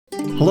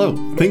Hello,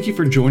 thank you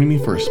for joining me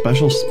for a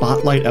special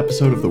spotlight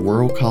episode of the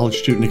Rural College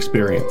Student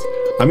Experience.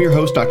 I'm your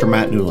host, Dr.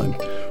 Matt Newland.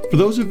 For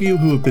those of you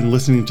who have been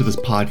listening to this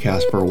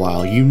podcast for a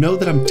while, you know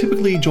that I'm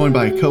typically joined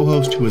by a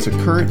co-host who is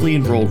a currently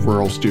enrolled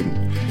rural student.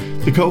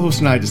 The co-host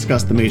and I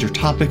discuss the major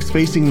topics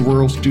facing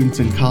rural students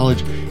in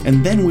college,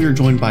 and then we are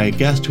joined by a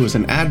guest who is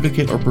an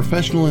advocate or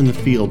professional in the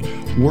field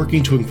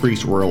working to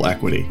increase rural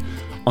equity.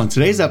 On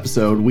today's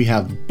episode, we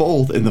have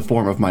both in the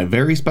form of my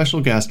very special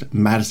guest,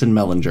 Madison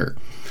Mellinger.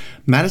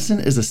 Madison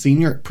is a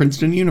senior at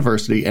Princeton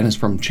University and is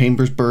from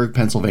Chambersburg,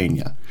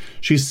 Pennsylvania.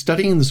 She's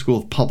studying in the School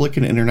of Public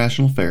and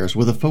International Affairs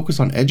with a focus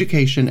on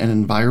education and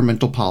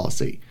environmental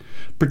policy,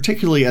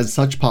 particularly as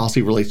such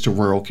policy relates to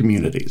rural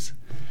communities.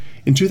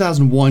 In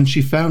 2001,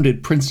 she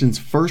founded Princeton's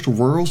first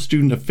rural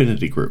student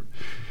affinity group.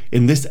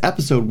 In this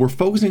episode, we're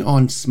focusing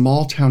on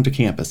Small Town to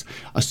Campus,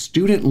 a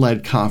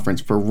student-led conference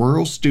for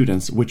rural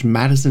students which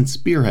Madison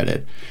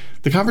spearheaded.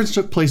 The conference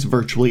took place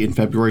virtually in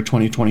February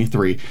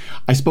 2023.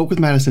 I spoke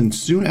with Madison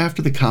soon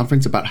after the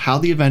conference about how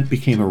the event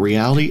became a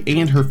reality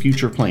and her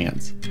future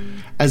plans.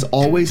 As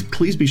always,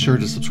 please be sure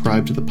to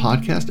subscribe to the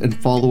podcast and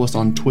follow us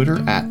on Twitter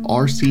at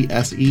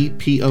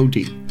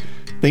RCSEPOD.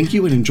 Thank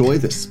you and enjoy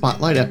this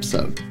Spotlight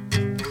episode.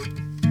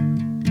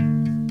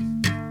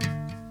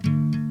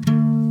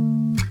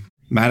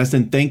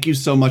 Madison, thank you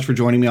so much for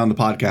joining me on the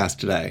podcast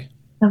today.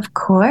 Of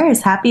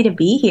course. Happy to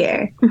be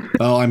here.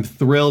 Well, I'm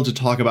thrilled to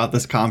talk about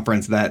this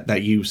conference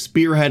that you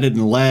spearheaded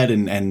and led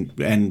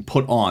and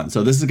put on.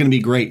 So this is going to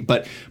be great.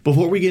 But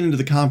before we get into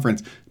the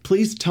conference,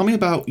 please tell me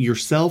about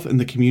yourself and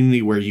the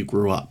community where you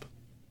grew up.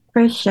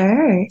 For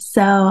sure.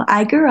 So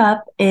I grew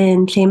up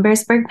in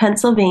Chambersburg,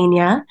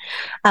 Pennsylvania.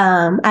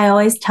 I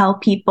always tell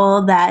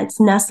people that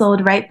it's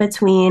nestled right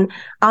between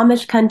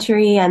Amish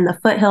country and the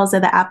foothills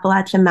of the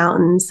Appalachian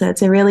Mountains. So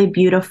it's a really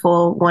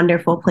beautiful,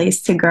 wonderful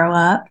place to grow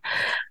up.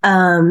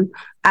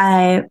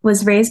 I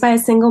was raised by a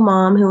single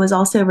mom who was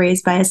also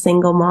raised by a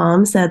single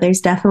mom. So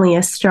there's definitely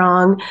a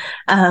strong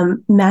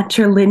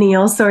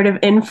matrilineal sort of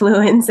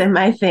influence in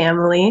my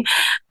family.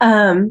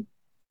 And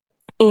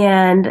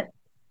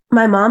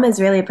my mom is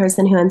really a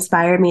person who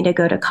inspired me to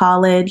go to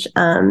college.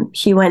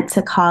 She went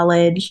to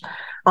college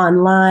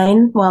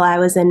online while I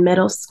was in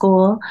middle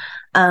school.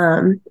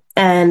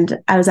 And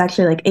I was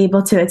actually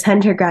able to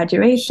attend her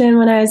graduation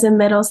when I was in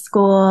middle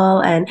school.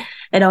 And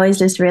it always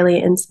just really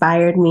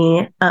inspired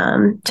me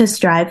to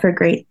strive for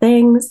great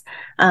things.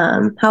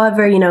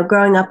 However,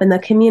 growing up in the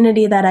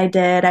community that I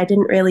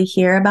didn't really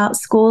hear about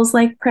schools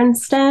like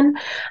Princeton.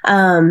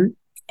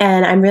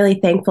 And I'm really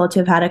thankful to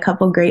have had a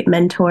couple great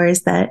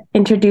mentors that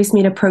introduced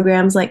me to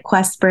programs like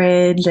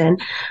QuestBridge and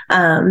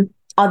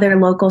other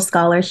local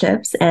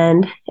scholarships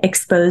and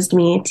exposed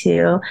me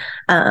to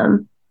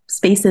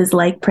spaces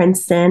like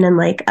Princeton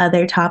and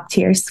other top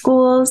tier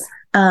schools.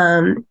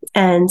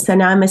 And so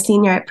now I'm a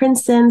senior at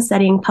Princeton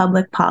studying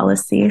public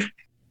policy.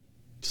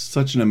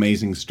 Such an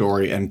amazing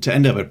story. And to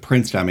end up at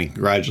Princeton, I mean,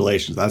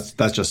 congratulations.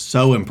 That's just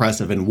so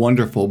impressive and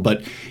wonderful,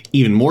 but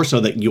even more so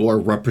that you're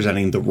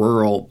representing the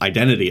rural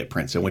identity at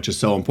Princeton, which is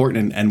so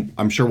important. And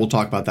I'm sure we'll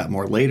talk about that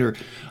more later.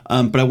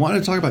 But I wanted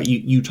to talk about,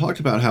 you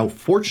talked about how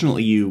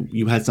fortunately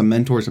you had some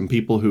mentors and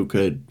people who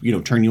could,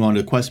 turn you on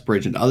to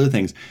QuestBridge and other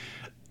things.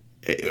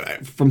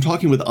 From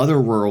talking with other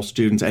rural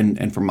students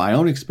and from my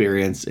own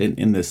experience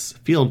in this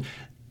field,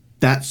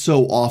 that's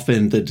so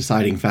often the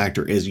deciding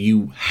factor is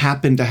you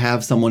happen to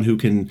have someone who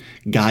can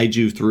guide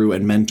you through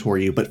and mentor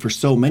you. But for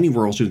so many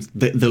rural students,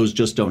 those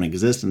just don't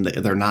exist and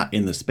they're not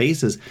in the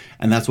spaces.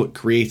 And that's what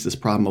creates this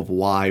problem of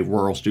why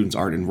rural students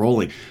aren't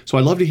enrolling. So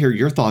I'd love to hear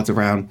your thoughts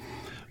around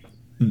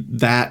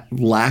that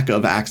lack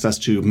of access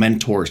to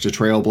mentors, to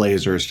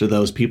trailblazers, to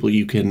those people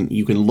you can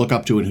look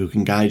up to and who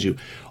can guide you.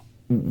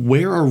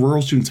 Where are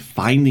rural students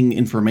finding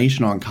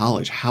information on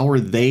college? How are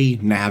they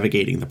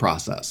navigating the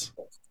process?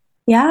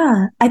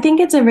 Yeah, I think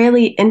it's a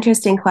really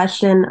interesting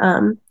question.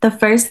 The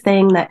first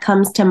thing that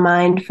comes to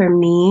mind for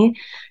me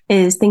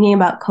is thinking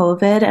about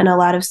COVID and a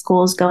lot of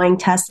schools going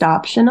test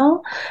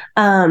optional.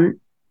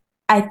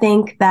 I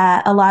think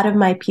that a lot of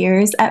my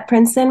peers at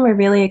Princeton were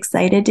really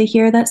excited to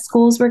hear that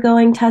schools were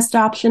going test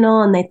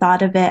optional, and they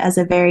thought of it as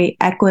a very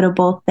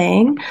equitable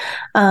thing.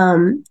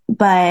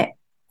 But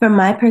from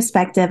my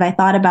perspective, I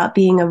thought about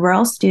being a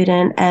rural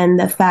student and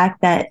the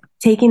fact that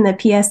taking the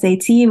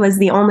PSAT was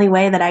the only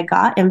way that I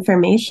got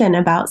information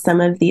about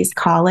some of these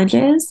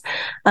colleges,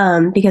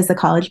 because the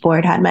College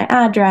Board had my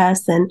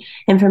address and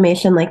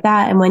information like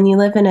that. And when you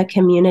live in a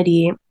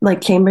community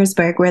like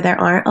Chambersburg, where there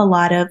aren't a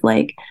lot of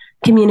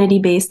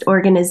community-based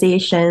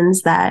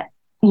organizations that,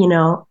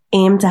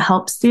 aim to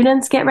help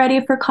students get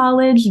ready for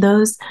college,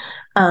 those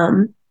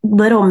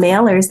little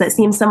mailers that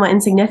seem somewhat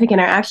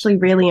insignificant are actually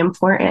really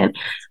important.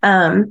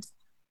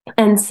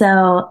 And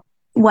so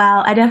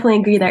while I definitely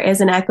agree there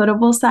is an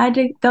equitable side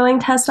to going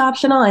test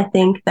optional, I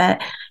think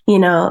that,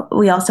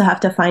 we also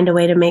have to find a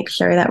way to make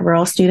sure that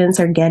rural students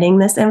are getting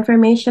this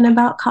information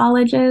about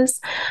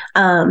colleges.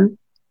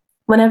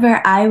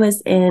 Whenever I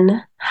was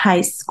in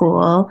high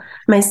school,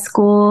 my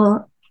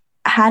school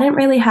hadn't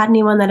really had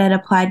anyone that had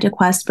applied to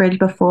QuestBridge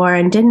before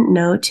and didn't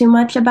know too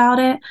much about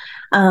it.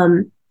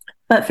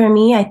 But for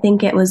me, I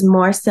think it was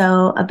more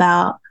so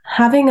about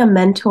having a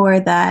mentor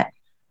that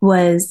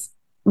was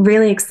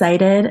really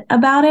excited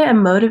about it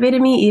and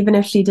motivated me, even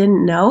if she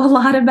didn't know a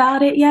lot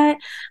about it yet.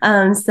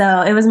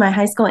 So it was my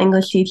high school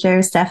English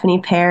teacher,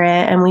 Stephanie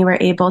Parrott, and we were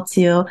able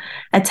to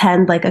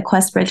attend like a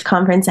QuestBridge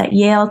conference at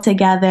Yale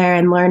together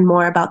and learn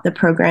more about the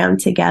program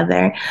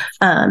together.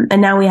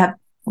 And now we have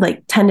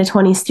like 10 to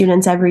 20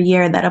 students every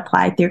year that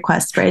apply through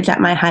QuestBridge at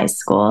my high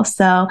school.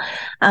 So,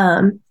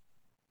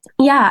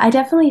 yeah, I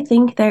definitely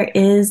think there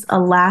is a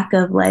lack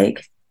of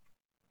like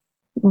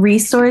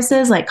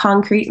resources, like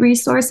concrete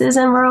resources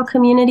in rural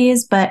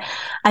communities, but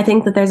I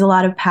think that there's a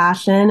lot of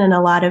passion and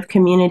a lot of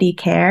community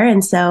care.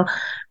 And so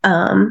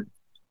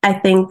I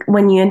think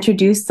when you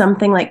introduce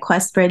something like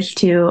QuestBridge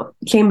to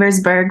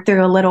Chambersburg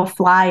through a little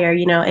flyer,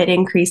 you know, it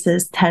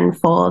increases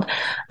tenfold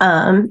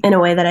in a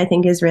way that I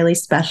think is really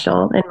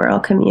special in rural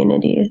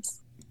communities.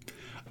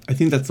 I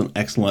think that's an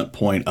excellent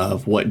point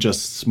of what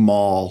just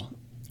small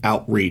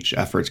outreach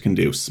efforts can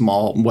do,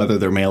 small, whether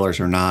they're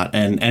mailers or not.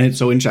 And it's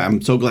so interesting. I'm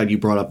so glad you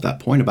brought up that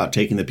point about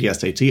taking the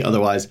PSAT.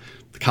 Otherwise,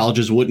 the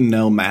colleges wouldn't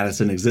know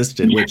Madison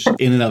existed, which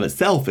in and of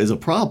itself is a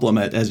problem,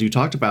 as you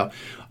talked about.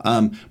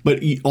 But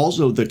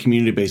also the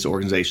community-based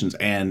organizations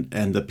and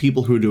the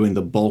people who are doing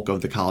the bulk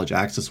of the college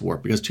access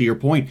work. Because to your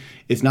point,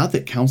 it's not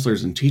that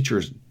counselors and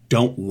teachers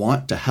don't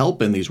want to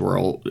help in these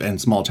rural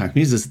and small town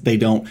communities. They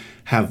don't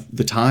have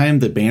the time,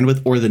 the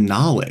bandwidth, or the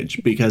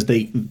knowledge because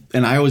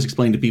and I always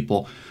explain to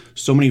people,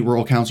 so many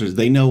rural counselors,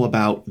 they know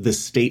about the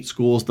state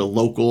schools, the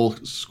local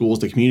schools,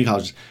 the community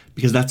colleges,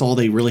 because that's all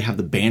they really have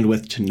the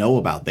bandwidth to know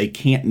about. They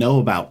can't know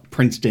about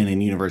Princeton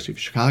and University of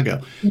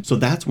Chicago. So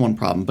that's one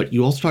problem. But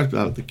you also talked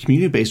about the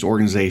community-based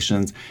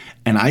organizations,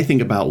 and I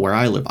think about where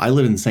I live. I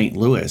live in St.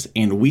 Louis,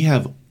 and we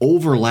have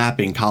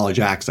overlapping college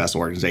access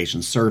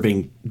organizations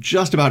serving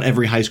just about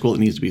every high school that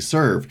needs to be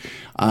served.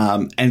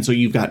 And so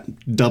you've got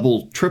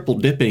double, triple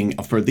dipping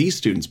for these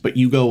students, but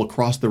you go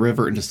across the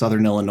river into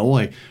southern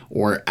Illinois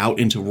or out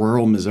into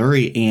rural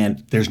Missouri, and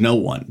there's no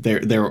one.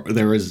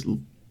 There is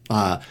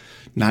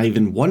not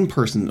even one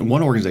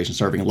organization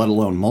serving, let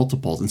alone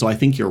multiples. And so I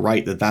think you're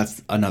right that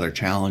that's another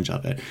challenge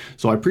of it.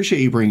 So I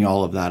appreciate you bringing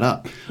all of that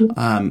up.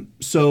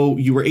 So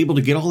you were able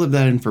to get all of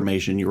that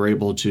information. You were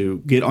able to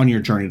get on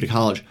your journey to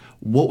college.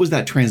 What was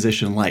that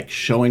transition like,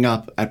 showing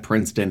up at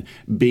Princeton,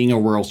 being a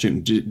rural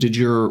student? Did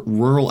your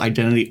rural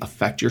identity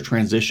affect your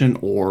transition,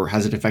 or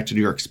has it affected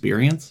your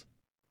experience?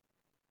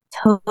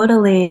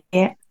 Totally.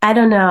 I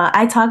don't know.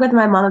 I talk with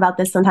my mom about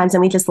this sometimes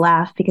and we just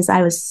laugh because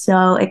I was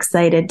so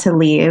excited to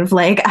leave.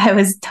 Like I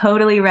was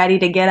totally ready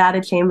to get out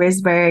of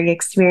Chambersburg,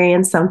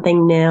 experience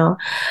something new.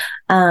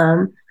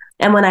 And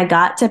when I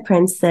got to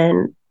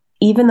Princeton,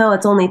 even though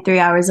it's only 3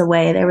 hours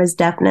away, there was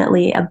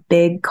definitely a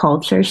big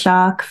culture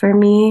shock for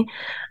me.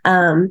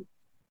 A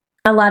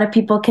lot of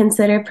people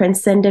consider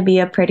Princeton to be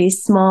a pretty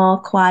small,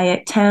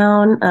 quiet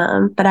town.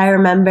 But I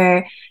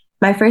remember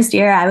my first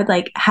year,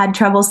 I had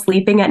trouble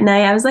sleeping at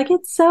night. I was like,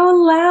 it's so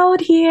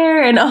loud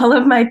here. And all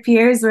of my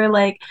peers were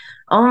like,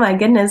 oh my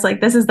goodness,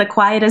 like this is the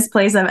quietest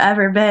place I've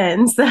ever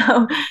been.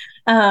 So,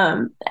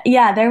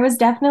 yeah, there was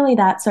definitely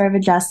that sort of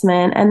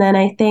adjustment. And then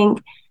I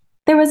think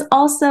there was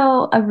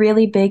also a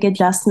really big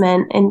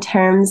adjustment in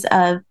terms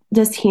of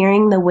just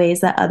hearing the ways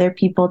that other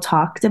people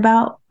talked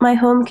about my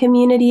home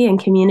community and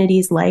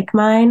communities like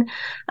mine.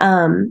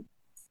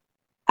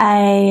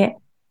 I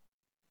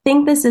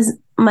think this is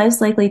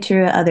most likely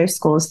true at other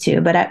schools too,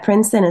 but at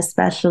Princeton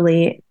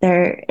especially,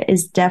 there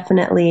is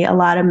definitely a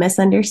lot of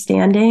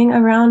misunderstanding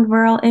around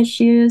rural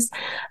issues,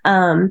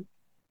 and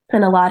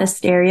a lot of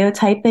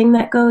stereotyping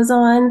that goes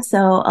on.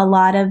 So a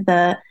lot of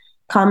the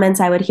comments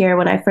I would hear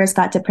when I first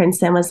got to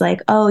Princeton was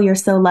like, oh, you're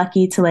so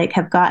lucky to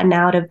have gotten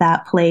out of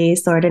that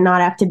place or to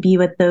not have to be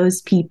with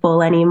those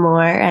people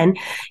anymore. And,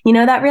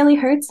 that really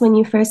hurts when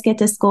you first get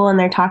to school and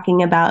they're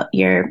talking about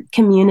your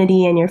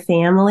community and your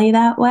family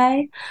that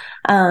way,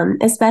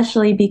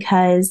 especially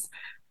because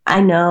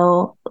I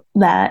know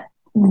that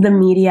the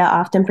media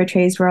often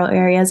portrays rural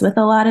areas with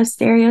a lot of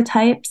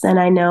stereotypes. And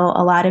I know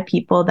a lot of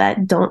people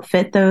that don't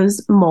fit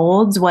those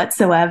molds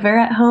whatsoever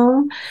at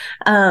home.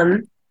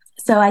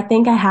 So I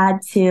think I had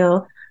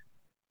to,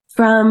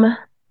 from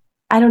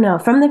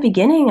the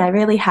beginning, I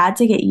really had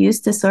to get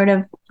used to sort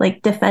of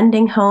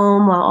defending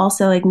home while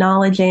also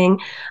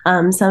acknowledging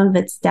some of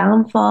its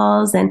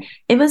downfalls. And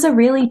it was a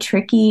really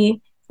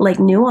tricky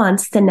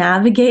nuance to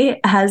navigate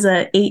as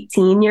a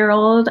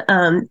 18-year-old,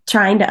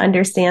 trying to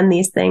understand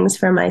these things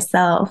for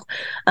myself.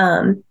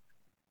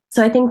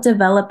 So I think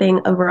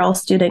developing a rural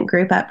student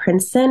group at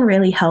Princeton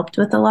really helped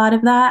with a lot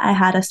of that. I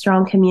had a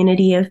strong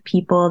community of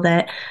people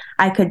that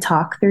I could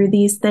talk through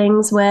these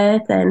things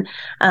with and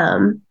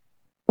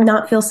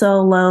not feel so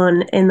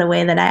alone in the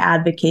way that I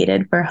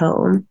advocated for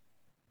home.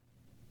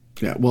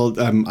 Yeah, well,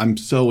 I'm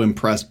so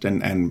impressed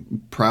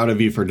and proud of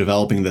you for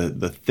developing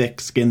the thick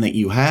skin that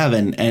you have,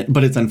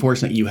 but it's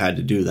unfortunate you had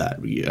to do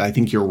that. I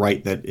think you're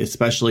right that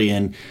especially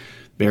in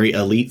very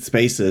elite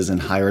spaces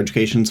and higher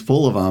education's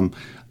full of them,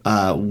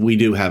 we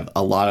do have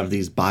a lot of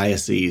these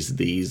biases,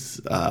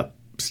 these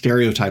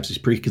stereotypes, these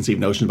preconceived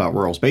notions about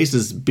rural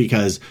spaces,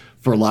 because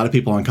for a lot of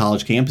people on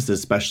college campuses,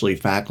 especially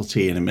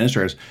faculty and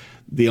administrators,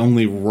 the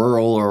only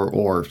rural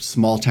or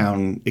small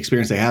town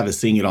experience they have is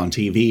seeing it on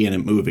TV and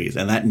in movies,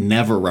 and that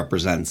never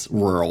represents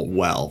rural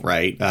well,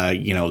 right?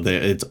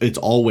 It's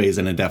always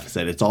in a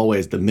deficit. It's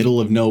always the middle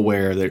of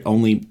nowhere. That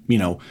only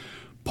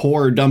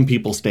poor dumb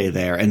people stay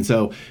there, and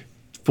so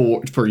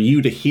for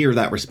you to hear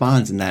that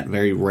response in that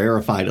very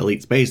rarefied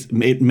elite space,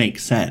 it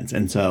makes sense.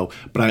 And so,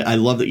 but I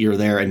love that you're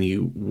there and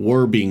you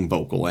were being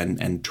vocal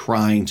and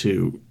trying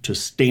to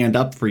stand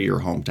up for your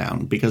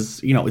hometown,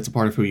 because, it's a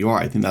part of who you are.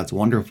 I think that's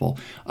wonderful.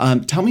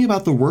 Tell me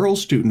about the rural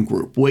student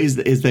group.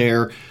 Is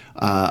there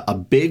a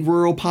big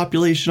rural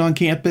population on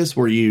campus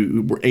where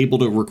you were able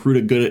to recruit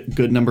a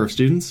good number of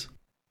students?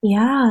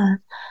 Yeah.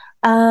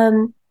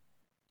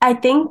 I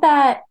think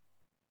that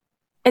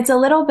it's a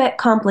little bit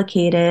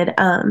complicated.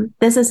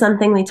 This is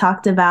something we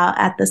talked about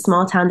at the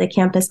Small Town to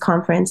Campus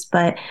conference,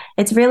 but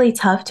it's really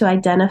tough to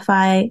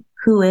identify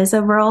who is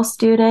a rural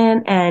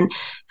student and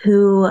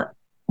who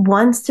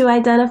wants to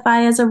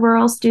identify as a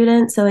rural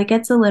student. So it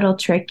gets a little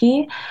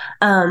tricky.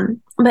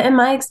 But in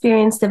my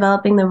experience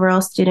developing the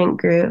rural student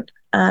group,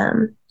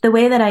 the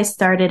way that I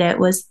started it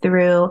was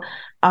through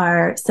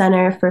our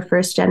Center for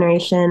First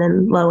Generation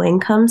and Low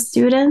Income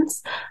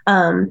Students.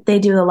 They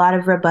do a lot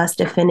of robust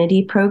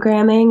affinity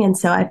programming. And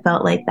so I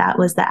felt like that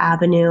was the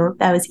avenue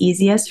that was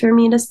easiest for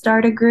me to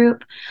start a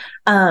group.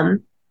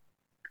 And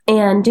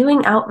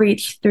doing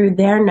outreach through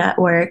their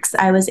networks,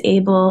 I was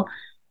able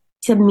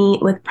to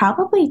meet with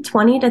probably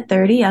 20 to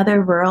 30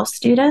 other rural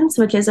students,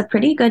 which is a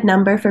pretty good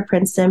number for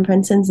Princeton.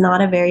 Princeton's not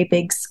a very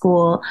big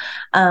school.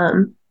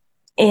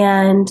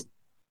 And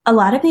a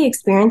lot of the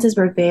experiences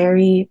were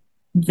very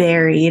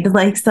varied.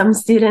 Like some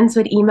students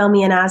would email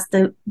me and ask,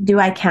 do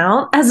I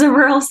count as a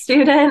rural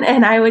student?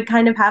 And I would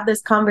kind of have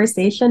this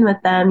conversation with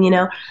them,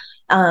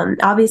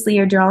 obviously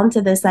you're drawn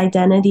to this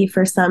identity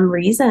for some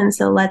reason.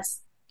 So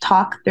let's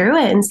talk through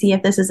it and see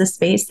if this is a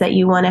space that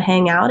you want to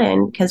hang out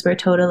in, because we're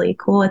totally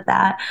cool with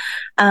that.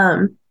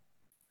 And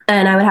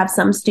I would have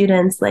some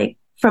students like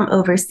from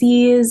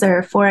overseas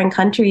or foreign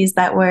countries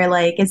that were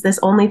like, is this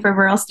only for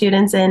rural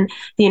students in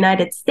the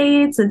United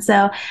States? And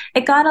so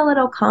it got a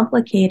little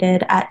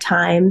complicated at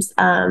times.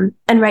 And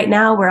right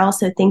now we're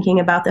also thinking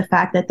about the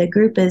fact that the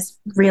group is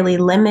really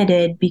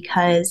limited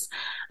because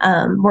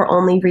we're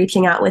only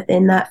reaching out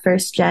within that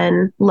first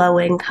gen low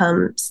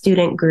income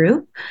student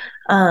group.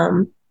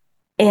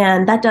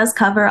 And that does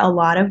cover a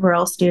lot of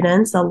rural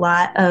students. A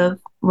lot of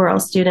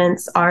rural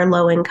students are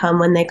low income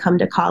when they come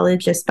to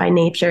college just by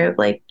nature of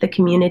like the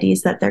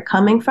communities that they're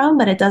coming from,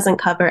 but it doesn't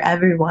cover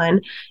everyone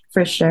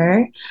for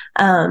sure.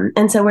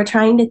 And so we're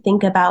trying to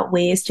think about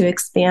ways to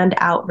expand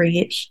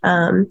outreach.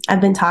 I've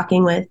been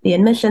talking with the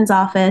admissions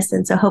office,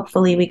 and so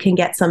hopefully we can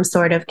get some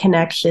sort of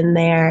connection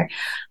there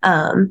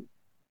to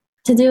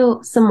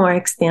do some more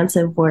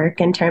expansive work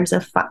in terms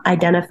of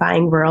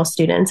identifying rural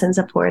students and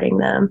supporting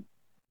them.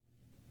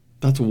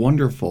 That's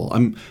wonderful.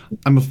 I'm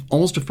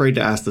almost afraid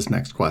to ask this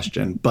next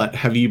question, but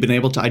have you been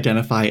able to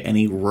identify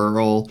any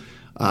rural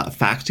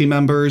faculty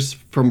members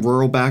from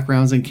rural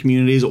backgrounds and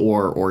communities,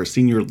 or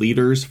senior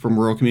leaders from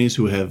rural communities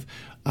who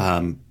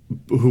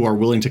are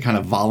willing to kind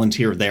of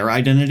volunteer their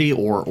identity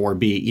or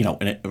be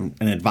an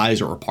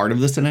advisor or part of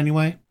this in any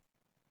way?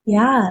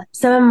 Yeah.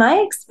 So in my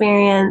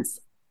experience,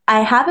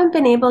 I haven't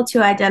been able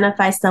to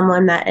identify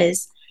someone that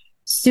is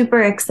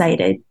super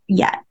excited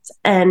yet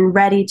and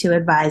ready to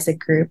advise a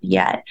group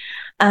yet.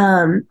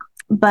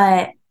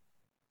 But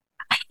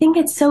I think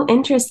it's so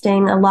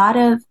interesting. A lot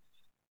of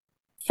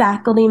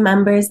faculty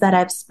members that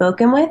I've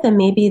spoken with, and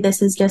maybe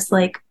this is just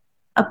like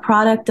a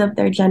product of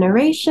their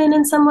generation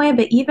in some way,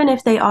 but even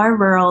if they are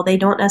rural, they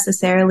don't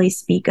necessarily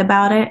speak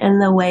about it in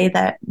the way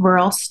that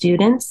rural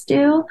students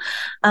do.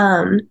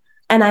 And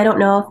I don't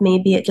know if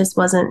maybe it just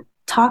wasn't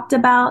talked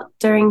about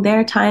during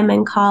their time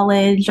in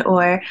college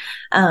or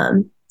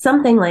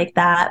something like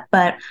that.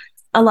 But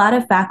a lot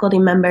of faculty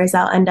members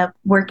I'll end up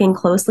working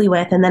closely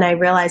with, and then I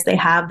realize they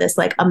have this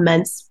like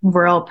immense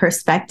rural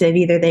perspective.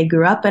 Either they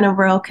grew up in a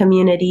rural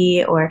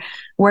community or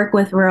work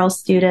with rural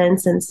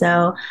students. And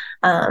so,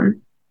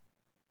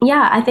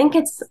 I think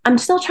I'm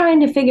still trying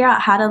to figure out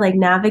how to like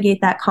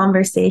navigate that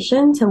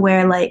conversation to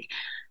where like,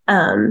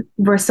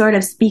 we're sort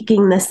of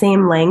speaking the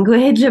same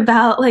language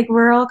about like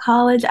rural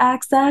college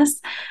access.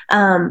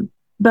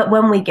 But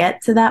when we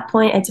get to that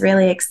point, it's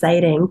really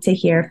exciting to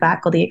hear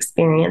faculty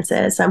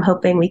experiences. I'm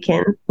hoping we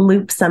can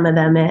loop some of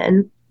them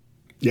in.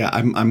 Yeah,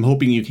 I'm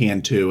hoping you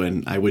can too,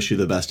 and I wish you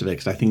the best of it,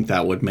 because I think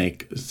that would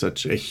make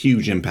such a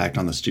huge impact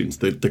on the students,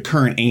 the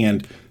current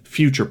and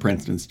future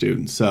Princeton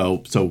students.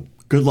 So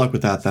good luck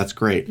with that. That's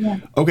great. Yeah.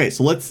 Okay,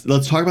 so let's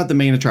talk about the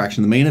main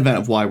attraction, the main event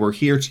of why we're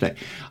here today.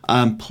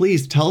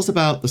 Please tell us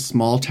about the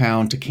Small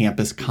Town to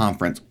Campus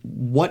conference.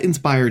 What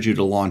inspired you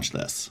to launch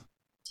this?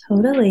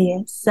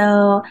 Totally.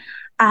 So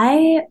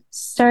I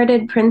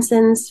started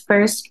Princeton's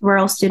first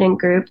rural student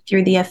group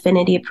through the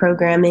affinity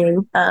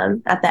programming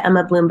at the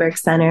Emma Bloomberg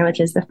Center, which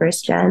is the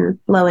first gen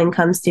low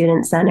income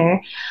student center.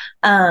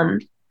 Um,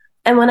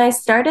 and when I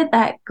started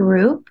that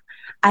group,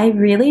 I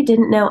really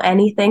didn't know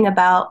anything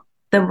about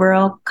the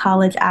rural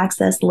college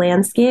access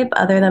landscape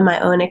other than my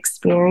own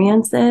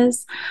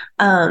experiences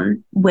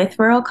with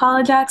rural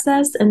college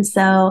access. And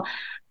so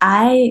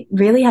I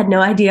really had no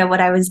idea what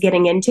I was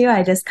getting into.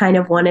 I just kind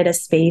of wanted a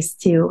space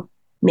to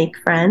make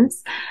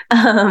friends.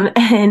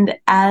 And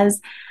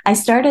as I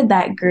started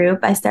that group,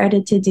 I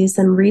started to do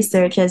some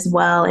research as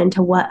well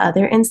into what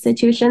other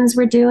institutions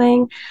were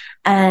doing.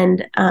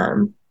 And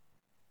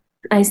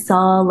I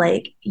saw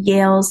like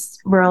Yale's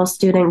rural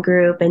student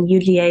group and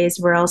UGA's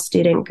rural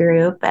student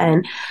group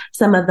and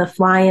some of the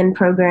fly-in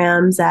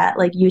programs at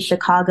like U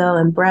Chicago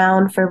and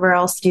Brown for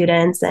rural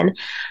students. And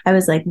I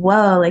was like,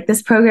 whoa, like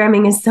this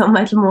programming is so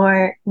much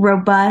more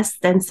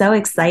robust and so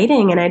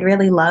exciting. And I'd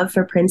really love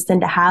for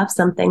Princeton to have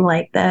something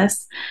like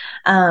this.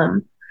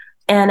 And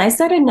I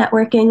started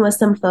networking with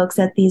some folks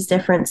at these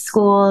different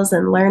schools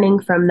and learning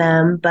from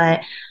them.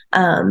 But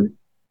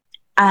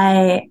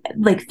I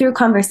like through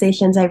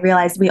conversations, I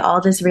realized we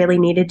all just really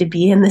needed to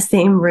be in the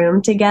same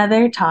room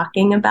together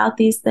talking about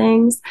these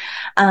things.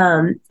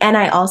 And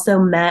I also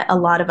met a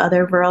lot of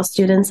other rural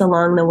students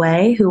along the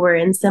way who were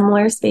in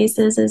similar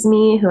spaces as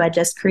me, who had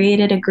just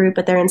created a group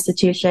at their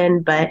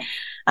institution, but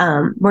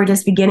we're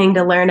just beginning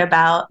to learn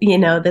about, you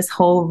know, this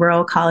whole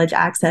rural college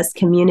access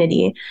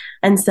community.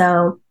 And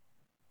so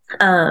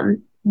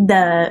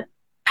the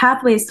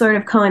pathways sort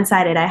of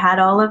coincided. I had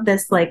all of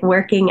this like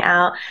working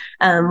out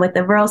with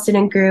the rural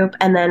student group.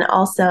 And then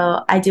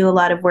also I do a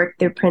lot of work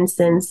through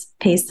Princeton's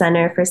PACE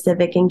Center for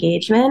Civic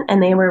Engagement.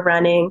 And they were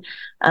running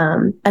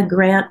a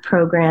grant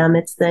program.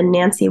 It's the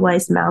Nancy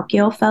Weiss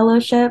Malkiel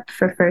Fellowship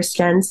for first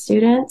gen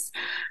students.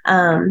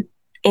 And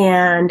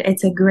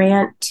it's a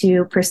grant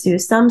to pursue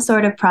some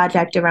sort of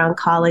project around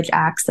college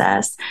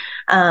access.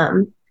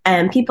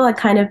 And people had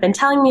kind of been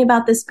telling me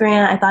about this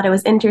grant. I thought it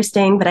was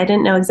interesting, but I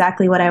didn't know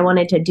exactly what I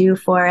wanted to do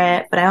for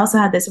it. But I also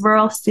had this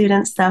rural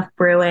student stuff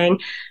brewing.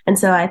 And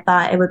so I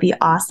thought it would be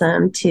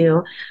awesome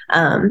to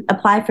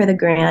apply for the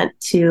grant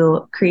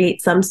to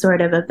create some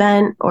sort of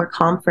event or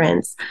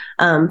conference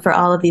for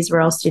all of these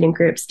rural student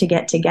groups to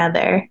get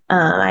together.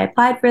 I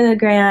applied for the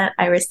grant.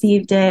 I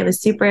received it. It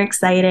was super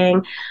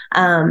exciting.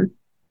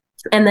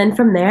 And then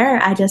from there,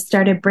 I just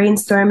started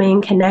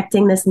brainstorming,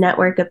 connecting this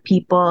network of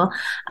people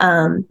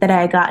that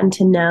I had gotten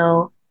to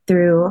know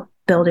through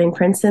building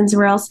Princeton's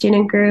rural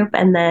student group.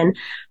 And then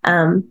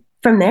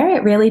from there,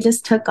 it really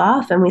just took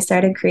off and we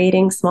started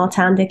creating Small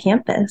Town to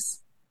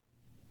Campus.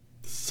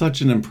 Such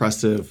an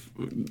impressive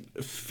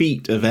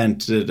feat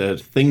event, a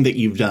thing that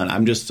you've done.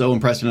 I'm just so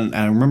impressed. And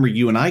I remember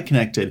you and I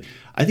connected.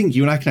 I think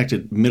you and I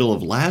connected middle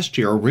of last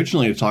year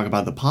originally to talk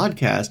about the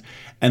podcast.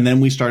 And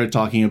then we started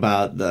talking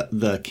about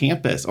the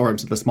campus or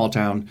the Small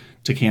Town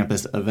to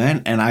Campus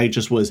event. And I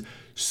just was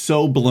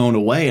so blown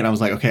away. And I was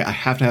like, okay, I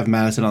have to have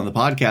Madison on the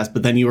podcast.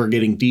 But then you were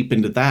getting deep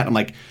into that. I'm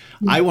like,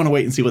 I want to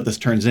wait and see what this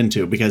turns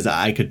into because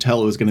I could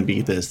tell it was going to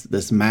be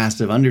this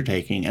massive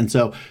undertaking. And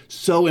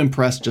so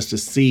impressed just to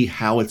see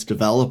how it's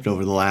developed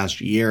over the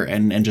last year.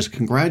 And just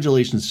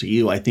congratulations to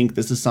you. I think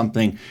this is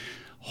something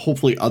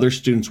hopefully other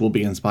students will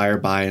be inspired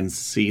by and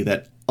see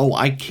that, oh,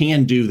 I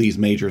can do these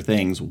major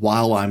things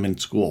while I'm in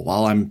school,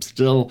 while I'm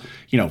still,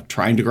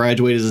 trying to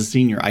graduate as a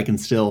senior. I can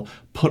still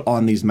put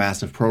on these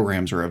massive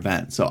programs or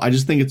events. So I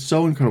just think it's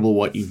so incredible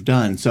what you've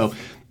done. So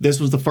this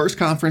was the first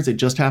conference. It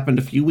just happened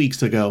a few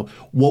weeks ago.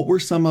 What were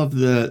some of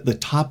the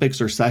topics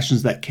or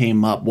sessions that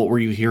came up? What were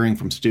you hearing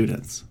from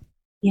students?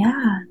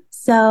 Yeah.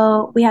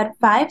 So we had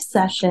 5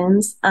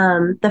 sessions.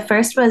 The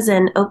first was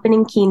an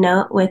opening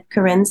keynote with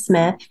Corinne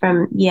Smith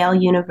from Yale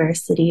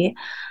University.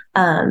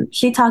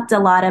 She talked a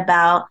lot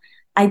about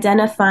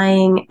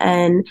identifying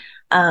and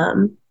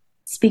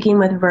speaking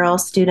with rural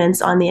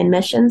students on the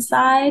admissions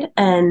side.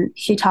 And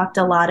she talked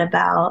a lot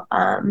about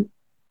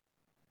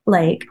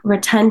like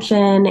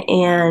retention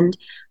and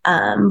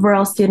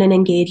rural student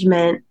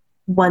engagement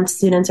once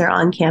students are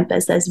on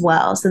campus as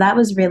well. So that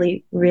was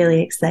really,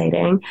 really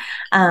exciting.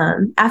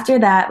 After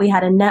that, we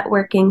had a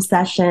networking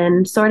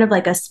session, sort of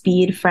like a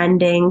speed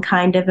friending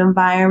kind of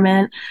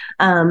environment,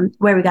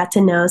 where we got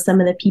to know some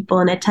of the people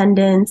in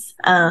attendance.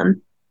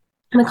 And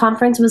the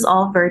conference was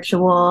all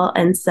virtual.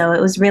 And so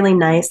it was really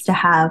nice to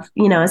have,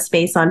 a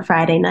space on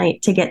Friday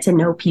night to get to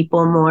know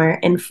people more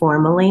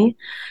informally.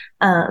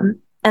 And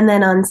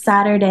then on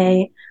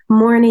Saturday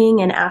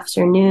morning and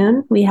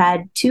afternoon, we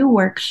had 2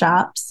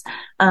 workshops.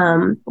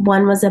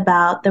 One was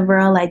about the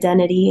rural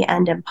identity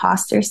and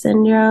imposter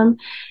syndrome.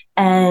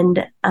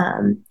 And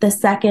the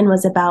second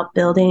was about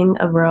building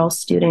a rural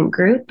student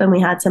group. And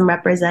we had some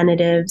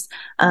representatives,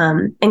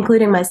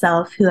 including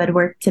myself, who had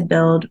worked to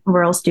build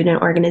rural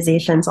student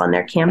organizations on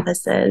their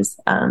campuses,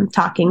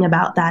 talking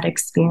about that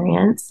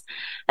experience.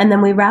 And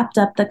then we wrapped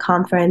up the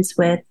conference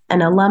with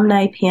an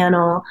alumni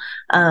panel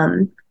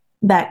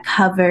that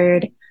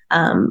covered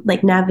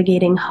like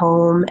navigating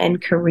home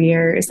and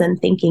careers and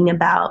thinking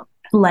about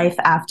life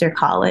after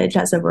college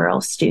as a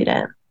rural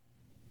student.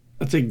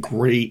 That's a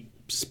great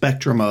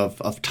spectrum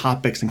of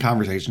topics and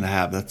conversation to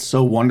have. That's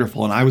so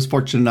wonderful. And I was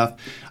fortunate enough,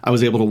 I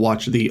was able to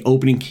watch the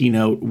opening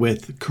keynote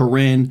with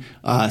Corinne.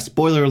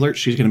 Spoiler alert,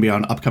 she's going to be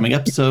on an upcoming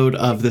episode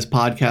of this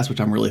podcast, which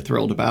I'm really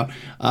thrilled about.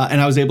 And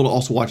I was able to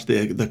also watch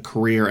the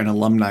career and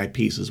alumni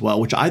piece as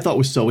well, which I thought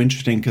was so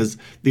interesting because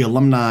the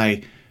alumni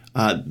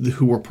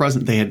who were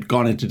present, they had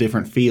gone into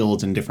different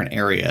fields and different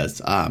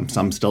areas,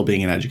 some still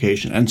being in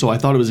education. And so I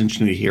thought it was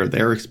interesting to hear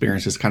their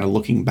experiences kind of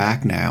looking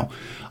back now.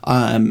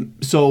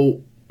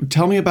 So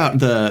tell me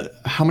about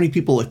how many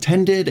people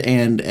attended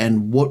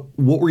and what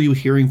were you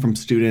hearing from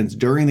students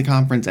during the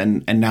conference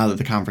and now that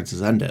the conference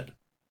has ended?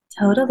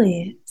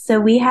 Totally. So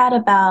we had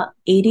about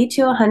 80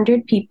 to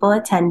 100 people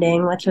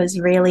attending, which was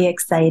really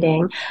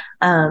exciting.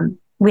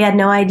 We had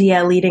no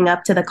idea leading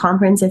up to the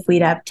conference if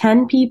we'd have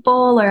 10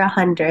 people or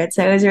 100.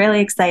 So it was really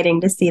exciting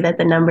to see that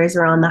the numbers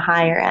were on the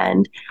higher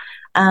end.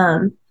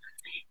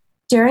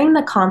 During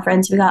the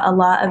conference, we got a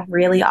lot of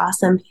really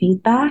awesome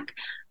feedback.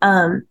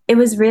 It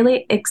was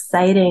really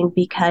exciting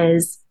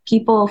because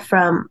people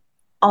from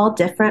all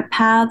different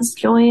paths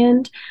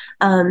joined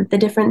the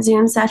different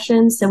Zoom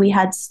sessions. So we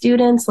had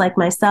students like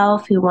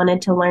myself who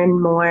wanted to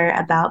learn more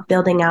about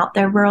building out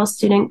their rural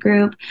student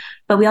group,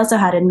 but we also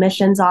had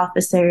admissions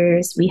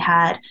officers. We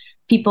had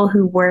people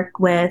who work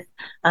with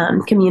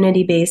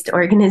community-based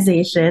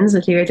organizations,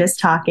 which we were just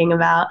talking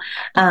about.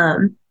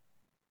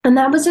 And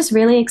that was just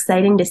really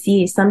exciting to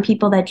see. Some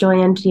people that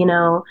joined,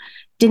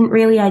 didn't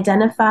really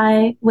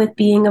identify with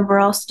being a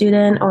rural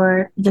student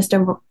or just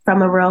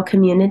from a rural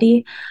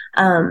community,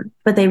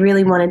 but they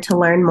really wanted to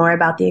learn more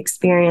about the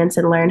experience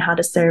and learn how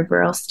to serve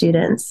rural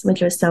students,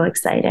 which was so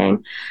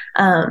exciting.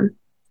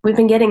 We've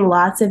been getting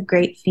lots of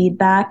great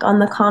feedback on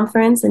the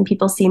conference, and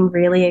people seem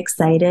really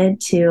excited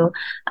to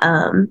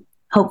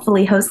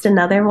hopefully host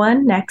another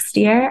one next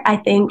year. I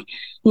think,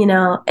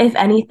 if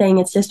anything,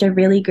 it's just a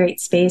really great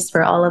space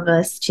for all of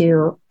us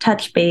to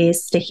touch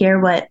base, to hear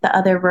what the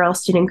other rural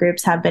student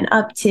groups have been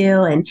up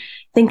to, and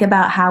think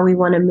about how we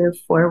want to move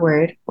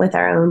forward with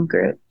our own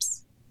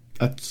groups.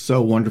 That's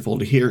so wonderful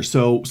to hear.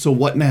 So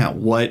what now?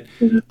 What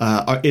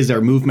is there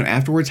movement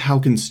afterwards? How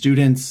can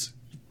students?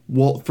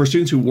 Well, for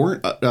students who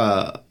weren't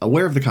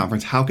aware of the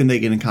conference, how can they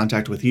get in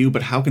contact with you?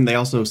 But how can they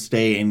also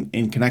stay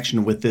in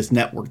connection with this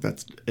network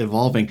that's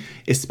evolving,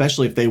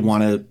 especially if they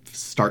want to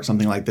start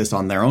something like this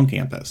on their own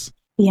campus?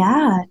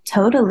 Yeah,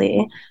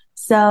 totally.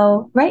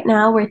 So right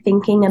now we're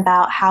thinking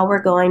about how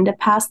we're going to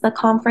pass the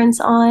conference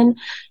on.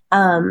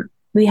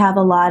 We have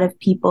a lot of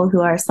people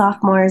who are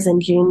sophomores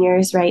and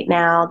juniors right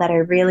now that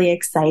are really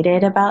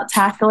excited about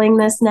tackling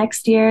this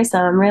next year. So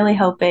I'm really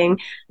hoping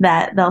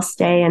that they'll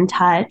stay in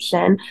touch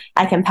and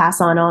I can pass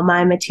on all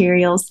my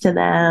materials to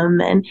them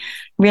and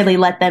really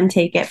let them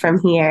take it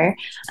from here.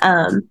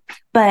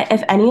 But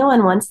if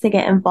anyone wants to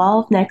get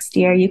involved next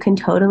year, you can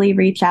totally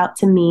reach out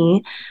to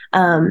me.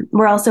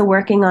 We're also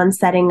working on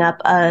setting up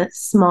a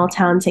small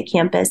town to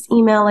campus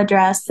email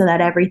address so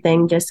that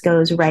everything just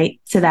goes right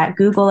to that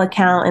Google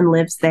account and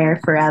lives there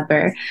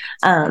forever.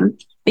 But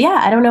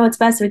yeah, I don't know what's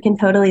best. We can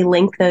totally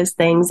link those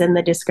things in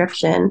the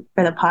description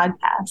for the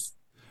podcast.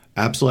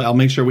 Absolutely. I'll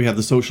make sure we have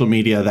the social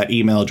media, that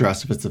email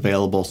address if it's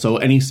available. So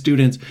any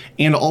students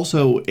and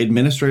also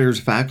administrators,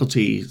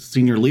 faculty,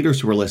 senior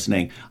leaders who are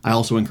listening, I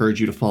also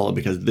encourage you to follow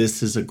because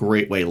this is a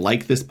great way,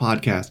 like this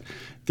podcast,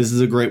 this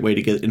is a great way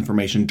to get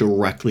information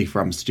directly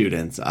from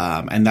students.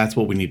 And that's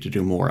what we need to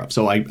do more of.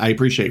 So I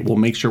appreciate, we'll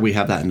make sure we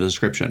have that in the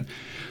description.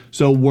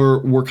 So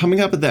we're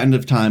coming up at the end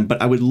of time,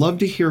 but I would love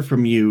to hear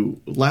from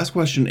you. Last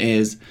question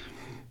is,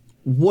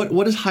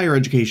 what does higher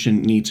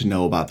education need to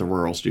know about the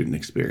rural student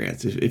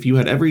experience? If you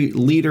had every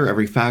leader,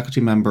 every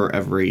faculty member,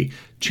 every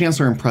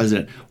chancellor and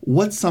president,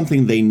 what's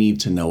something they need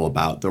to know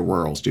about the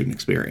rural student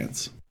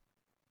experience?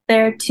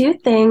 There are two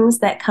things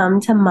that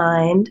come to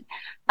mind.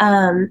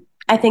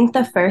 I think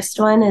the first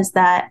one is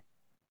that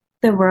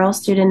the rural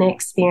student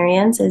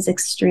experience is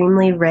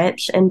extremely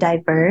rich and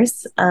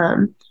diverse.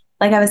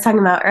 Like I was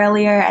talking about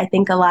earlier, I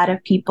think a lot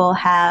of people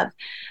have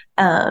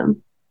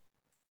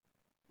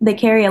they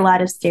carry a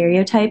lot of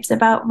stereotypes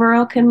about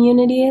rural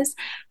communities.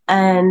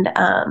 And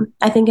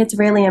I think it's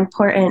really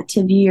important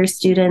to view your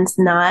students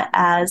not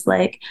as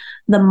like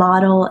the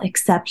model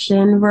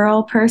exception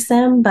rural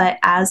person, but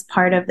as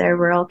part of their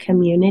rural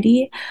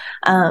community.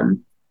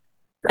 And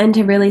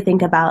to really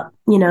think about,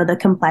 the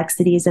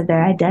complexities of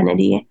their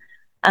identity.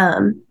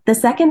 The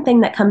second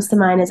thing that comes to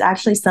mind is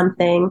actually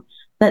something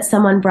that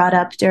someone brought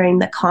up during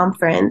the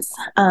conference.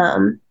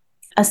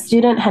 A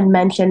student had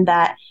mentioned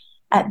that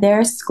at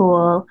their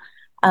school,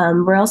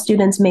 rural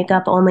students make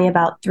up only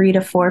about 3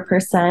 to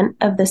 4%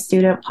 of the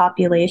student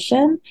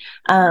population,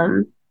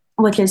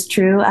 which is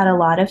true at a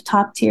lot of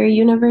top tier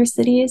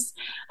universities.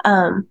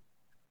 And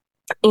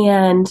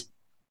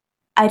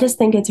I just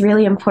think it's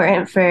really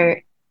important for,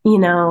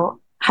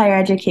 higher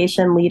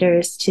education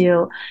leaders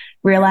to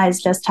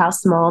realize just how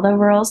small the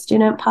rural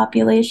student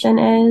population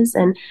is.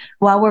 And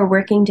while we're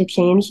working to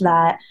change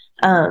that,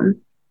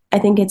 I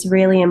think it's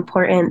really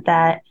important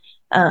that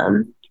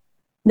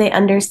they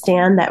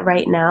understand that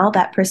right now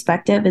that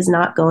perspective is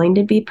not going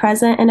to be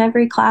present in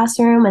every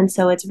classroom. And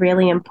so it's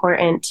really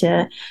important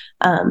to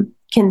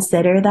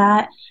consider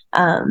that.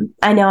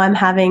 I know I'm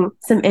having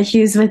some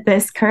issues with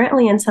this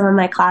currently in some of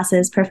my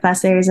classes.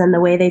 Professors and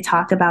the way they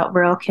talk about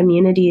rural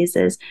communities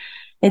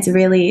it's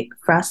really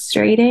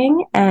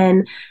frustrating.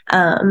 And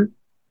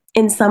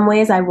in some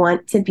ways, I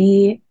want to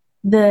be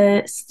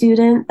the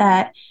student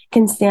that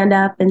can stand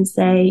up and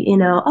say,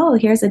 oh,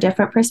 here's a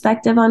different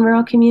perspective on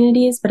rural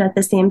communities. But at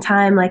the same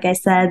time, like I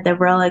said, the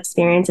rural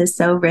experience is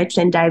so rich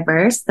and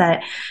diverse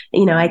that,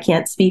 I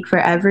can't speak for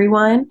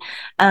everyone.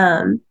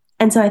 And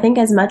so I think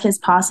as much as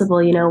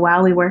possible,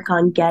 while we work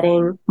on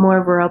getting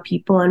more rural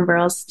people and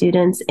rural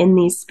students in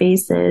these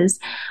spaces,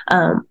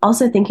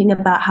 also thinking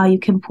about how you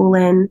can pull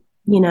in,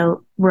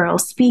 rural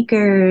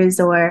speakers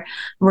or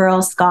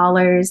rural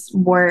scholars'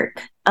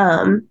 work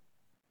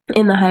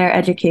in the higher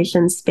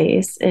education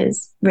space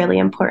is really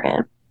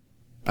important.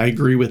 I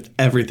agree with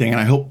everything. And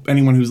I hope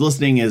anyone who's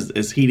listening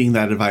is heeding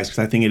that advice, because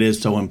I think it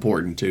is so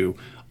important to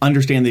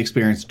understand the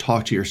experience,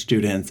 talk to your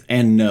students,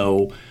 and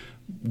know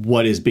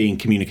what is being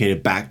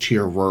communicated back to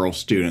your rural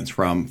students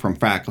from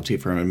faculty,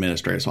 from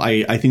administrators. So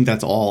I think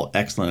that's all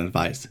excellent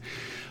advice.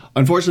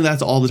 Unfortunately,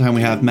 that's all the time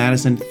we have.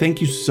 Madison, thank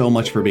you so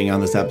much for being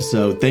on this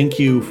episode. Thank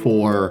you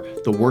for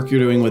the work you're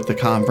doing with the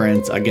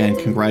conference. Again,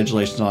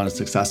 congratulations on a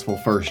successful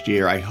first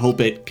year. I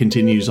hope it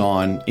continues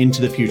on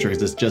into the future,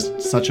 because it's just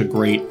such a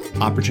great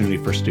opportunity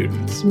for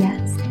students.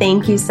 Yes,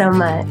 thank you so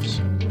much.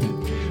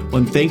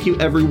 Well, and thank you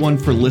everyone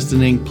for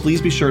listening.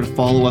 Please be sure to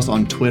follow us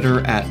on Twitter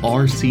at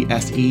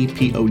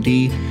RCSEPOD.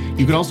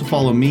 You can also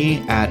follow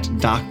me at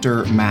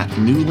Dr. Matt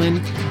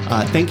Newland.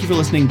 Thank you for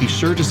listening. Be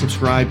sure to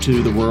subscribe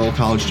to the Rural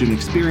College Student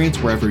Experience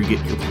wherever you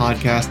get your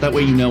podcast. That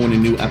way you know when a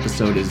new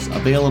episode is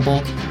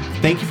available.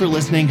 Thank you for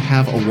listening.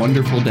 Have a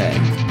wonderful day.